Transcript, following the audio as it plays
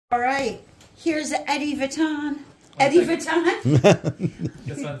All right, here's Eddy Vuitton. Eddy Vuitton.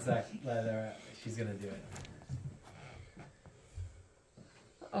 Just 1 sec. Let her. She's gonna do it.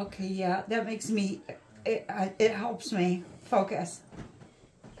 Okay, yeah, that makes me. It helps me focus.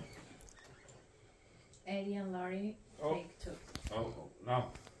 Eddy and Laurie, take 2. Oh, no.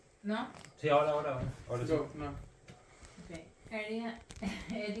 No? Sí, ahora. Go, no. Okay.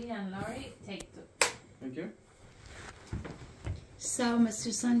 Eddy and Laurie, take 2. Thank you. So,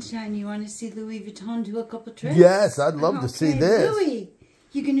 Mr. Sunshine, you want to see Louis Vuitton do a couple tricks? Yes, I'd love to see this. Louis,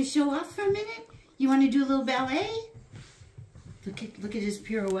 you going to show off for a minute? You want to do a little ballet? Look at his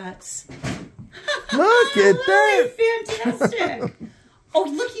pirouettes. Look at that. Fantastic. Oh,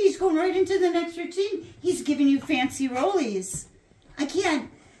 look, he's going right into the next routine. He's giving you fancy rollies. I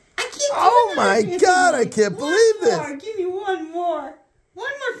can't. Oh my God, I can't believe this. Give me one more.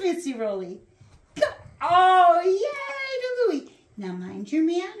 One more fancy rollie. Go. Oh, yay to Louis. Now mind your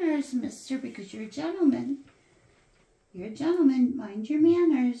manners, mister, because you're a gentleman. You're a gentleman. Mind your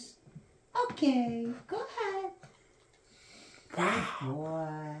manners. Okay, go ahead. Wow. Good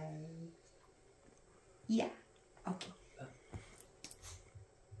boy. Yeah, okay.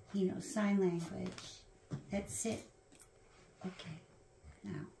 He knows sign language. That's it. Okay.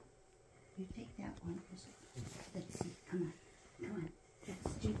 Now, you take that one. Let's see. Come on.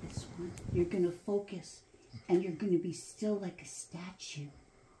 Let's do this one. You're going to focus, and you're going to be still like a statue.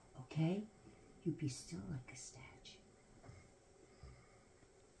 Okay? You be still like a statue.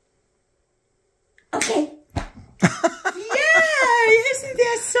 Okay. Isn't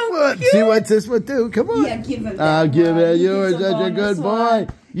that so cute? See what this would do? Come on. Yeah, give him that I'll give it. You're He gets such a good boy. one.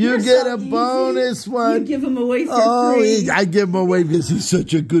 You You're get so a bonus easy. one. You give him away for free. I give him away because he's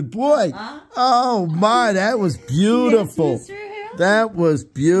such a good boy. Oh, my. That was beautiful. Yes, Mr. Hill. That was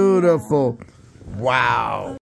beautiful. Wow.